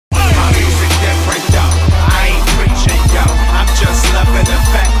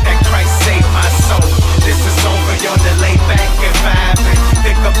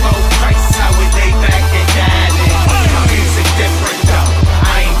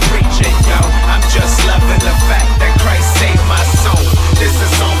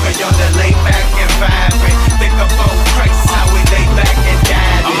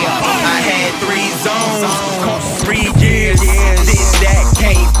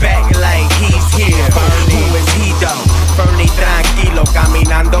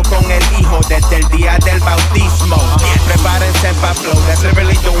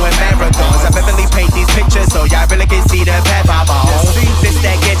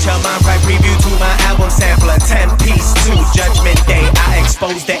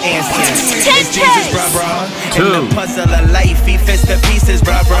puzzle of life, he fits the pieces,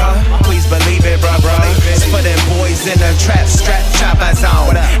 bruh. Please believe it, bruh. It's for them boys in the trap, strap, chopper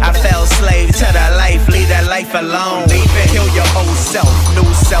zone. I fell slave to the life, leave that life alone. Kill your old self, new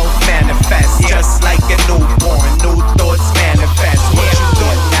self manifest. Just like a newborn, new thoughts manifest. What you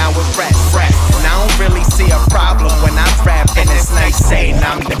thought now it rest. And I don't really see a problem when I rap and it's nice saying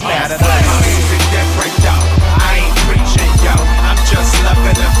I'm the best. My music different, yo. I ain't preaching, yo. I'm just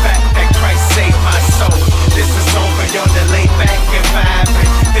loving the fact that Christ saved my soul. This is over, yo, to lay back and vibe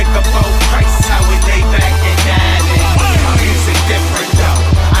and think about Christ, how we lay back and died it. My music different, yo.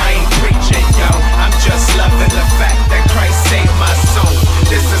 I ain't preaching, yo. I'm just loving the fact that Christ saved my soul.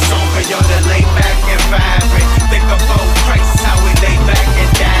 This is over, yo, to lay back and vibe and think about Christ, how we lay back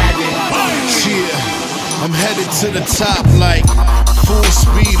and died it. Yeah, I'm headed to the top like full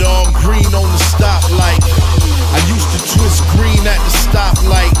speed, all green on the stoplight. I used to twist green at the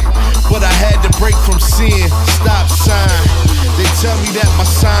stoplight, but I had to break from seeing stop sign. They tell me that my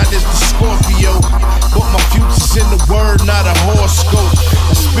sign is the Scorpio, but my future's in the word, not a horoscope.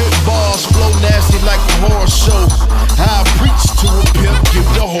 I spit balls, flow nasty like a horror show. How I preach to a pimp, give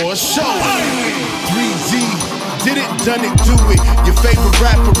the horse show. 3D, did it, done it, do it. Your favorite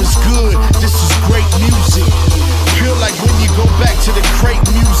rapper is good, this is great music. Feel like when you go back to the crate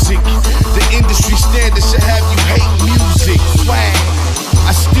music, the industry standard should have you hate music. Swag,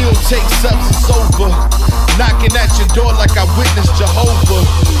 I still take substance over, knocking at your door like I witnessed Jehovah.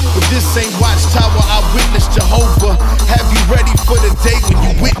 But this ain't Watchtower, I witnessed Jehovah. Have you ready for the day when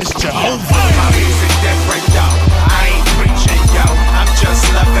you witness Jehovah? My music different, yo. I ain't preaching, yo. I'm just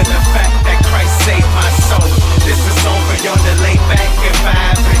loving the fact that Christ saved my soul. This is over, yo, to lay back and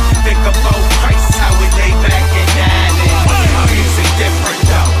vibe and think about Christ, how we lay back and died it. My music different,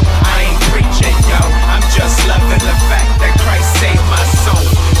 yo. I ain't preaching, yo. I'm just loving the fact that Christ saved my soul.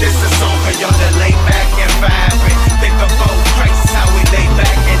 This is over, yo, to lay back and vibe and think about Christ, how we lay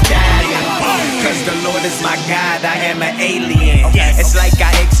back and died it. Cause the Lord is my God, I am an alien. It's like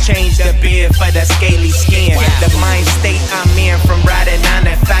I exchanged the beard for the scaly skin. The mind state I'm in, from riding 9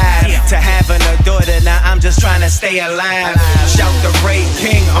 to 5 to having a daughter, now I'm just trying to stay alive. Shout the Ray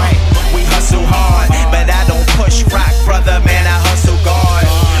King, we hustle hard, but I don't push rock, brother, man, I hustle guard.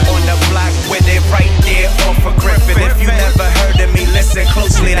 On the block with it right there off of Griffin. If you never heard of me, listen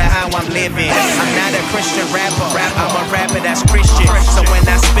closely to how I'm living. I'm not a Christian rapper, I'm a rapper that's Christian. So when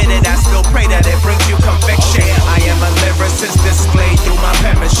I spit it, I still pray that it brings you conviction. I am a lyricist displayed through my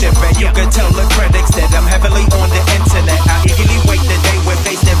penmanship, and you can tell the critics that I'm heavily on the internet. I eagerly wait the day we're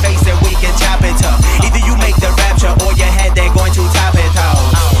face to face and we can chop it up. Either you make the rapture or your head they're going to top it out.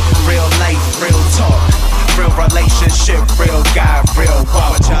 Real life, real talk, real relationship, real guy, real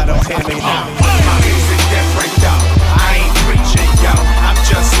walk. But y'all don't hear me now. My music different, yo. I ain't preaching, yo. I'm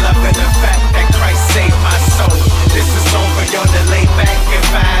just loving the fact that Christ saved my soul. This is over, yo, to lay back and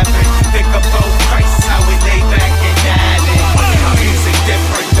vibe and think about Christ, how we lay back and died it. My music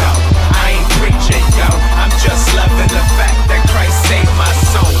different, yo. I ain't preaching, yo. I'm just loving the fact that Christ saved my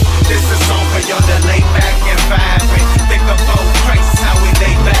soul. This is over, yo, to lay back and vibe and think about Christ, how we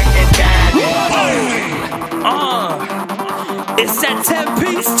lay back and died it. It's that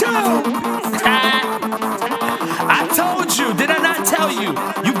 10-piece too. I told you, did I not tell you?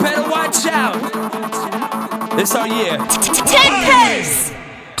 You better watch out. It's our year. 10 piece.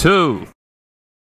 2.